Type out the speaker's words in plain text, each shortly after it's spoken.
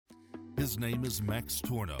His name is Max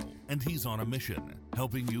Tornow, and he's on a mission,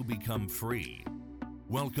 helping you become free.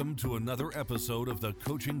 Welcome to another episode of the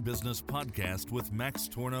Coaching Business Podcast with Max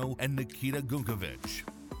Tornow and Nikita Gunkovich.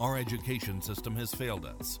 Our education system has failed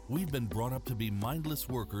us. We've been brought up to be mindless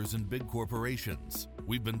workers in big corporations.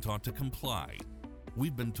 We've been taught to comply.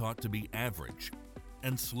 We've been taught to be average.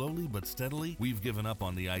 And slowly but steadily, we've given up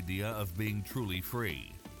on the idea of being truly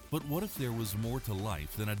free. But what if there was more to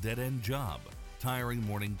life than a dead-end job, tiring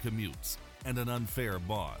morning commutes, and an unfair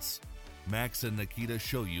boss? Max and Nikita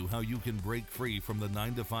show you how you can break free from the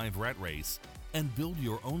 9-to-5 rat race and build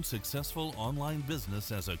your own successful online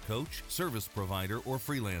business as a coach, service provider, or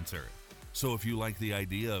freelancer. So if you like the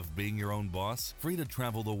idea of being your own boss, free to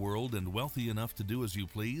travel the world, and wealthy enough to do as you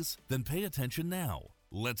please, then pay attention now.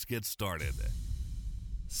 Let's get started.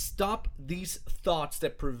 Stop these thoughts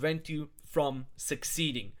that prevent you from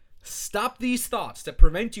succeeding. Stop these thoughts that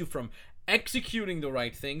prevent you from executing the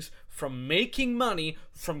right things, from making money,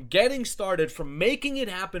 from getting started, from making it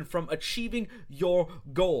happen, from achieving your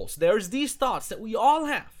goals. There's these thoughts that we all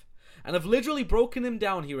have. And I've literally broken them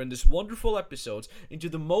down here in this wonderful episodes into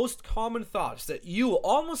the most common thoughts that you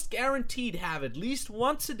almost guaranteed have at least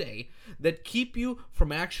once a day that keep you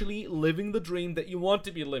from actually living the dream that you want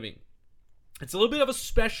to be living. It's a little bit of a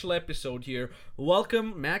special episode here.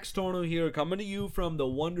 Welcome, Max Tornow here, coming to you from the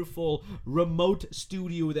wonderful remote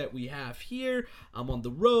studio that we have here. I'm on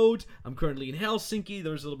the road. I'm currently in Helsinki.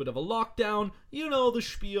 There's a little bit of a lockdown. You know the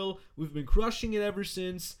spiel. We've been crushing it ever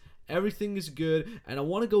since. Everything is good. And I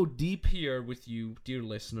want to go deep here with you, dear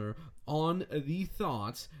listener, on the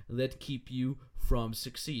thoughts that keep you from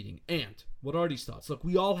succeeding. And what are these thoughts? Look,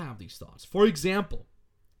 we all have these thoughts. For example,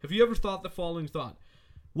 have you ever thought the following thought?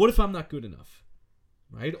 What if I'm not good enough,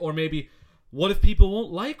 right? Or maybe, what if people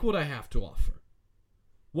won't like what I have to offer?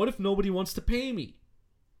 What if nobody wants to pay me?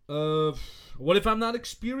 What if I'm not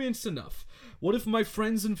experienced enough? What if my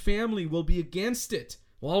friends and family will be against it?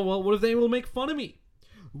 Well, what if they will make fun of me?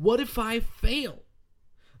 What if I fail?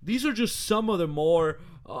 These are just some of the more,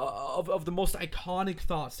 of the most iconic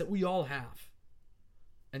thoughts that we all have.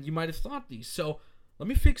 And you might have thought these. So let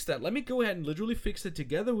me fix that. Let me go ahead and literally fix it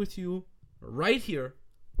together with you right here.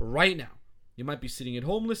 Right now. You might be sitting at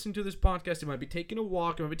home listening to this podcast. You might be taking a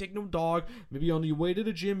walk. You might be taking a dog. Maybe on your way to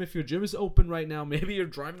the gym if your gym is open right now. Maybe you're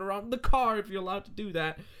driving around in the car if you're allowed to do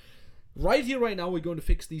that. Right here, right now, we're going to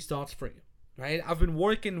fix these thoughts for you. Right? I've been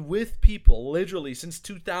working with people literally since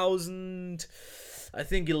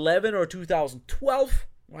 2011 or 2012.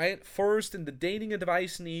 Right? First in the dating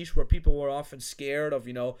advice niche where people were often scared of,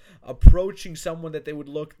 approaching someone that they would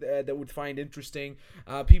that would find interesting.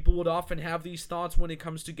 People would often have these thoughts when it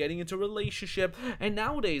comes to getting into a relationship. And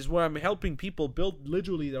nowadays where I'm helping people build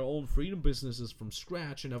literally their own freedom businesses from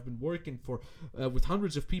scratch, and I've been working with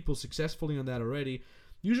hundreds of people successfully on that already.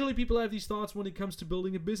 Usually people have these thoughts when it comes to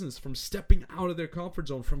building a business, from stepping out of their comfort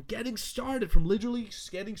zone, from getting started, from literally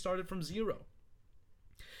getting started from zero.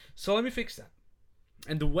 So let me fix that.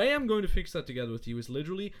 And the way I'm going to fix that together with you is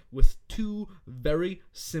literally with two very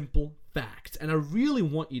simple facts. And I really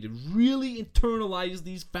want you to really internalize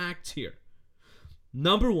these facts here.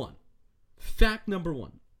 Fact number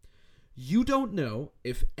one. You don't know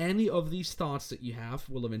if any of these thoughts that you have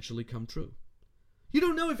will eventually come true. You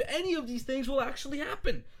don't know if any of these things will actually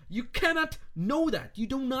happen. You cannot know that. You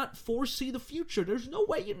do not foresee the future. There's no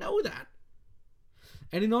way you know that.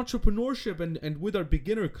 And in entrepreneurship and with our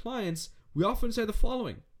beginner clients, we often say the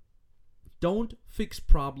following: don't fix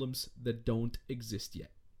problems that don't exist yet.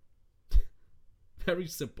 Very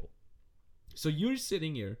simple. So you're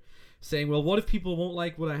sitting here saying, well, what if people won't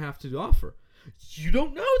like what I have to offer? You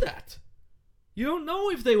don't know that. You don't know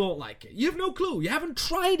if they won't like it. You have no clue. You haven't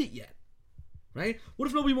tried it yet. Right? What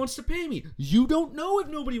if nobody wants to pay me? You don't know if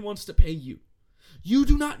nobody wants to pay you. You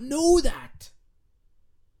do not know that.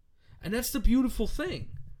 And that's the beautiful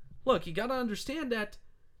thing. Look, you got to understand that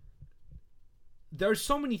there's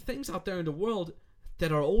so many things out there in the world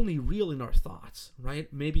that are only real in our thoughts,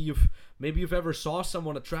 right? Maybe you've ever saw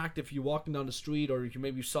someone attractive, you walking down the street, or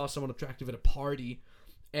maybe you saw someone attractive at a party,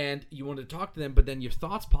 and you wanted to talk to them, but then your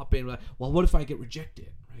thoughts pop in, like, well, what if I get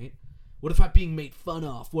rejected, right? What if I'm being made fun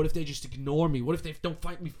of? What if they just ignore me? What if they don't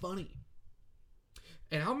find me funny?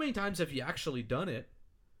 And how many times have you actually done it,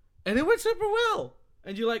 and it went super well,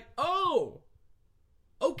 and you're like, oh,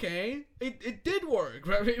 okay, it did work,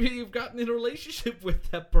 right? Maybe you've gotten in a relationship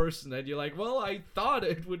with that person and you're like, well, I thought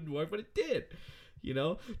it wouldn't work, but it did.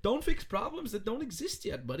 Don't fix problems that don't exist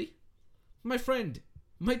yet, buddy. My friend,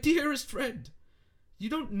 my dearest friend,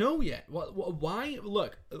 you don't know yet. Why?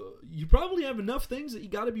 Look, you probably have enough things that you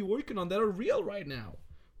got to be working on that are real right now.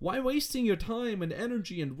 Why wasting your time and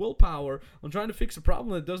energy and willpower on trying to fix a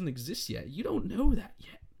problem that doesn't exist yet? You don't know that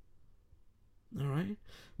yet. All right?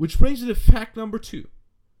 Which brings us to fact number 2.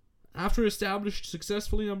 After established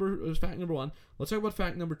successfully fact number 1, let's talk about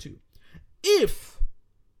fact number 2. If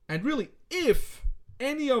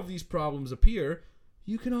any of these problems appear,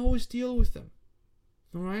 you can always deal with them.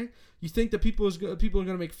 All right? You think that people are going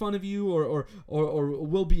to make fun of you or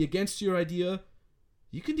will be against your idea.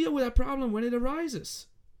 You can deal with that problem when it arises.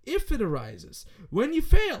 If it arises. When you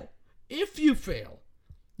fail. If you fail.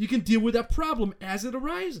 You can deal with that problem as it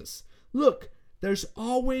arises. Look, there's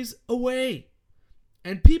always a way.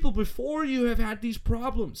 And people before you have had these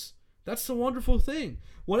problems. That's the wonderful thing.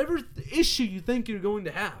 Whatever issue you think you're going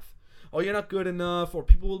to have. Oh, you're not good enough, or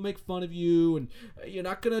people will make fun of you, and you're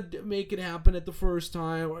not going to make it happen at the first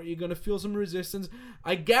time, or you're going to feel some resistance.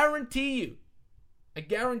 I guarantee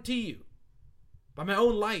you, by my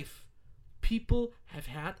own life, people have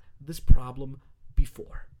had this problem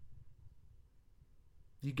before.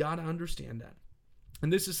 You got to understand that.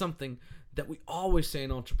 And this is something that we always say in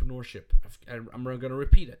entrepreneurship. I'm going to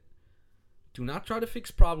repeat it. Do not try to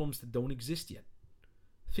fix problems that don't exist yet.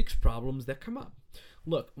 Fix problems that come up.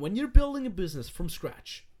 Look, when you're building a business from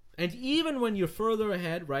scratch, and even when you're further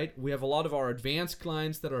ahead, right? We have a lot of our advanced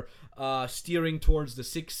clients that are steering towards the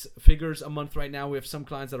 6 figures a month right now. We have some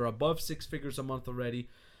clients that are above 6 figures a month already.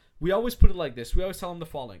 We always put it like this. We always tell them the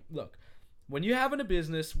following. Look, when you're having a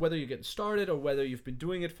business, whether you're getting started or whether you've been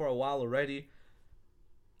doing it for a while already,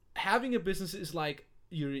 having a business is like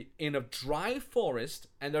you're in a dry forest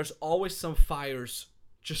and there's always some fires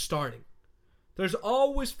just starting. There's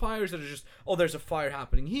always fires that are just, there's a fire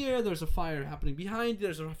happening here, there's a fire happening behind you,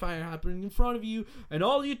 there's a fire happening in front of you, and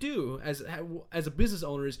all you do as a business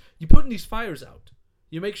owner is you put these fires out.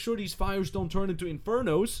 You make sure these fires don't turn into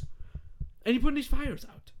infernos, and you put these fires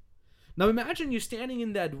out. Now imagine you're standing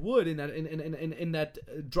in that wood, in that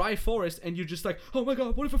dry forest, and you're just like, oh my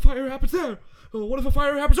God, what if a fire happens there? Oh, what if a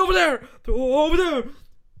fire happens over there? Oh, over there?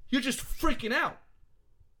 You're just freaking out.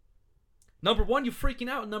 Number 1, you're freaking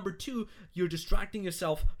out. Number 2, you're distracting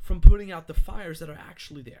yourself from putting out the fires that are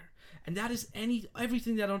actually there. And that is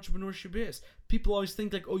everything that entrepreneurship is. People always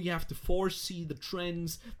think like, you have to foresee the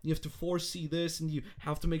trends. You have to foresee this, and you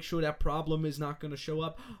have to make sure that problem is not going to show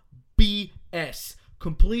up. BS.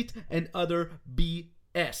 Complete and utter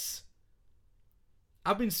BS.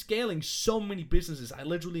 I've been scaling so many businesses. I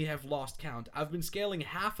literally have lost count. I've been scaling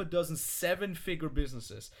half a dozen 7-figure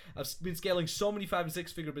businesses. I've been scaling so many 5- and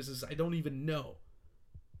 6-figure businesses I don't even know.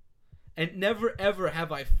 And never ever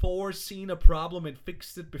have I foreseen a problem and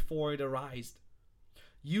fixed it before it arose.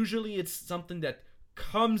 Usually it's something that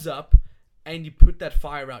comes up and you put that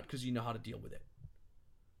fire out because you know how to deal with it.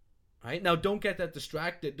 Right? Now don't get that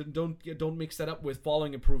distracted. Don't mix that up with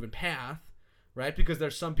following a proven path. Right? Because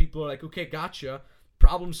there's some people who are like, okay, gotcha.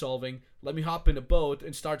 Problem solving, let me hop in a boat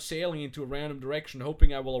and start sailing into a random direction,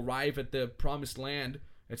 hoping I will arrive at the promised land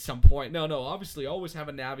at some point. No, obviously always have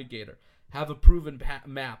a navigator, have a proven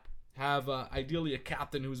map, have ideally a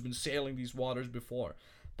captain who's been sailing these waters before.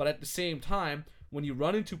 But at the same time, when you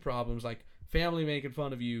run into problems like family making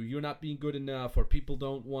fun of you, you're not being good enough, or people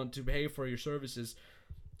don't want to pay for your services,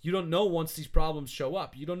 you don't know once these problems show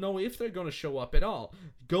up. You don't know if they're going to show up at all.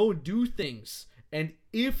 Go do things, and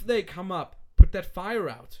if they come up, put that fire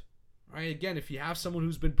out. All right, again, if you have someone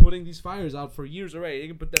who's been putting these fires out for years already, you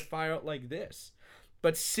can put that fire out like this.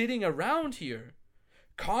 But sitting around here,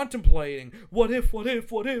 contemplating, what if,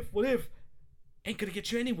 ain't gonna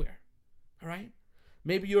get you anywhere. All right?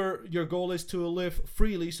 Maybe your goal is to live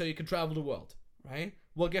freely so you can travel the world. Right?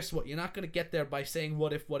 Well, guess what? You're not gonna get there by saying,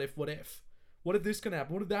 what if? What if this can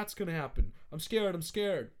happen? What if that's gonna happen? I'm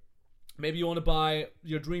scared. Maybe you want to buy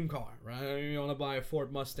your dream car, right? Maybe you want to buy a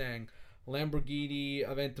Ford Mustang, Lamborghini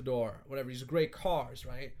Aventador, whatever. These are great cars,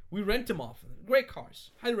 right? We rent them often. Great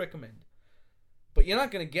cars. Highly recommend. But you're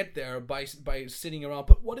not going to get there by sitting around,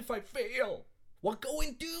 but what if I fail? Well, go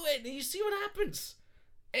and do it, and you see what happens.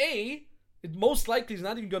 A, it most likely is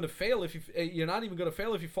not even going to fail if you're not even going to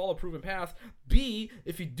fail if you follow a proven path. B,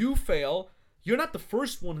 if you do fail, you're not the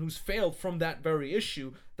first one who's failed from that very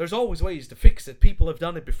issue. There's always ways to fix it. People have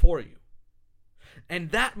done it before you.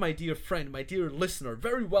 And that, my dear friend, my dear listener,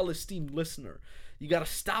 very well-esteemed listener, you got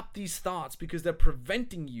to stop these thoughts because they're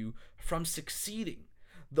preventing you from succeeding.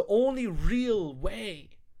 The only real way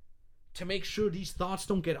to make sure these thoughts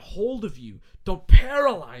don't get a hold of you, don't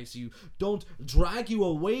paralyze you, don't drag you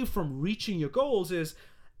away from reaching your goals is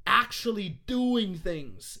actually doing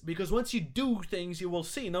things. Because once you do things, you will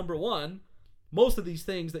see, number 1, most of these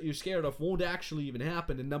things that you're scared of won't actually even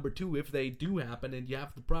happen. And number 2, if they do happen and you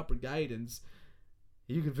have the proper guidance,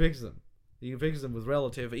 you can fix them. You can fix them with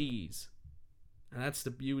relative ease. And that's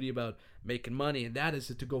the beauty about making money, and that is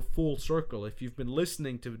to go full circle. If you've been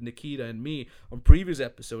listening to Nikita and me on previous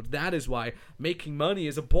episodes, that is why making money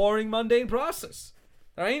is a boring, mundane process.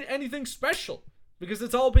 There ain't anything special, because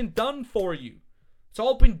it's all been done for you. It's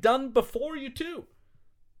all been done before you too.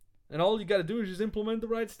 And all you got to do is just implement the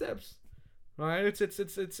right steps. All right?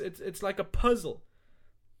 It's like a puzzle.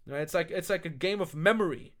 All right? It's like a game of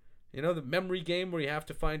memory. You know, the memory game where you have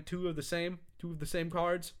to find two of the same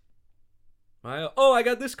cards. Oh, I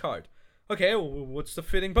got this card. Okay, well, what's the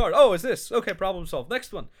fitting part? Oh, it's this. Okay, problem solved.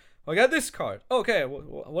 Next one. I got this card. Okay,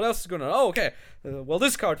 what else is going on? Oh, okay. Well,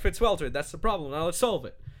 this card fits well to it. That's the problem. Now let's solve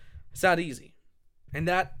it. It's that easy. And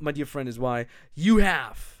that, my dear friend, is why you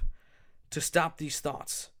have to stop these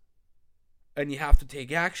thoughts. And you have to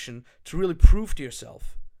take action to really prove to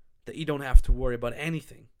yourself that you don't have to worry about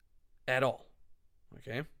anything at all.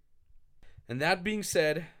 Okay? And that being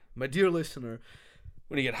said, my dear listener,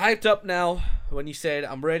 when you get hyped up now, when you said,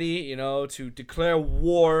 I'm ready, to declare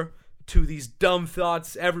war to these dumb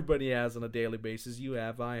thoughts everybody has on a daily basis, you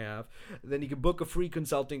have, I have, then you can book a free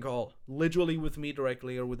consulting call, literally with me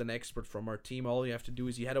directly or with an expert from our team. All you have to do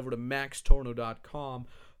is you head over to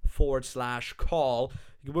maxtorno.com/call.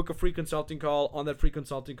 You can book a free consulting call. On that free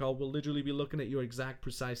consulting call, we'll literally be looking at your exact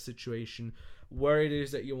precise situation, where it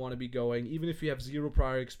is that you want to be going, even if you have zero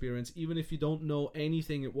prior experience, even if you don't know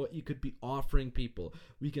anything at what you could be offering people.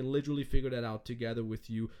 We can literally figure that out together with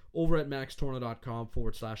you over at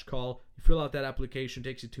maxtorno.com/call. You fill out that application,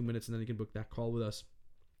 takes you 2 minutes, and then you can book that call with us.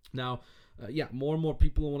 Now, more and more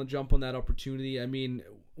people want to jump on that opportunity. I mean,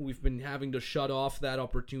 we've been having to shut off that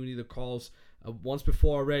opportunity, the calls, once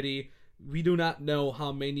before already. We do not know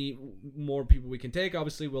how many more people we can take.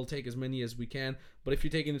 Obviously, we'll take as many as we can. But if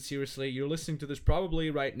you're taking it seriously, you're listening to this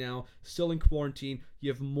probably right now, still in quarantine.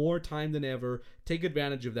 You have more time than ever. Take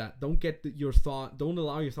advantage of that. Don't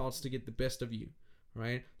allow your thoughts to get the best of you.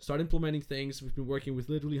 Right? Start implementing things. We've been working with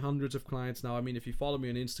literally hundreds of clients now. I mean, if you follow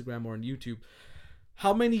me on Instagram or on YouTube,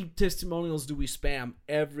 how many testimonials do we spam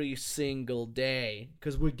every single day?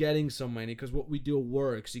 Because we're getting so many, because what we do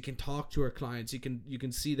works. You can talk to our clients. You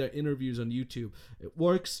can see their interviews on YouTube. It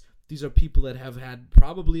works. These are people that have had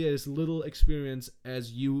probably as little experience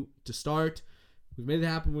as you to start. We've made it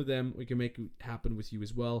happen with them. We can make it happen with you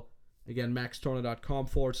as well. Again,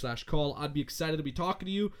 maxtorno.com/call. I'd be excited to be talking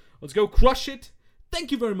to you. Let's go crush it. Thank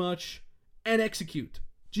you very much. And execute.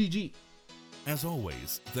 GG. As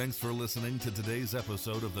always, thanks for listening to today's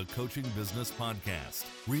episode of the Coaching Business Podcast.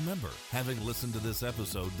 Remember, having listened to this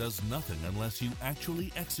episode does nothing unless you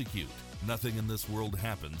actually execute. Nothing in this world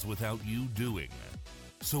happens without you doing.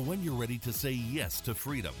 So when you're ready to say yes to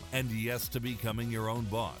freedom and yes to becoming your own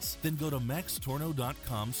boss, then go to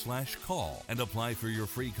maxtorno.com/call and apply for your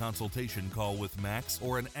free consultation call with Max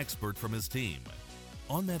or an expert from his team.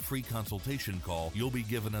 On that free consultation call, you'll be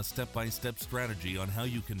given a step-by-step strategy on how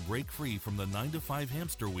you can break free from the 9-to-5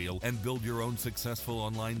 hamster wheel and build your own successful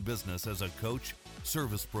online business as a coach,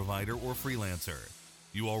 service provider, or freelancer.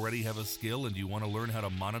 You already have a skill and you want to learn how to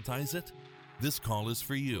monetize it? This call is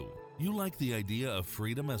for you. You like the idea of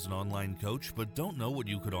freedom as an online coach but don't know what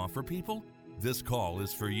you could offer people? This call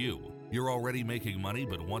is for you. You're already making money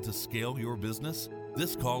but want to scale your business?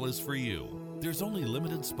 This call is for you. There's only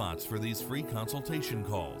limited spots for these free consultation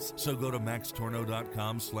calls, so go to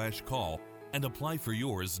maxtorno.com/call and apply for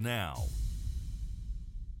yours now.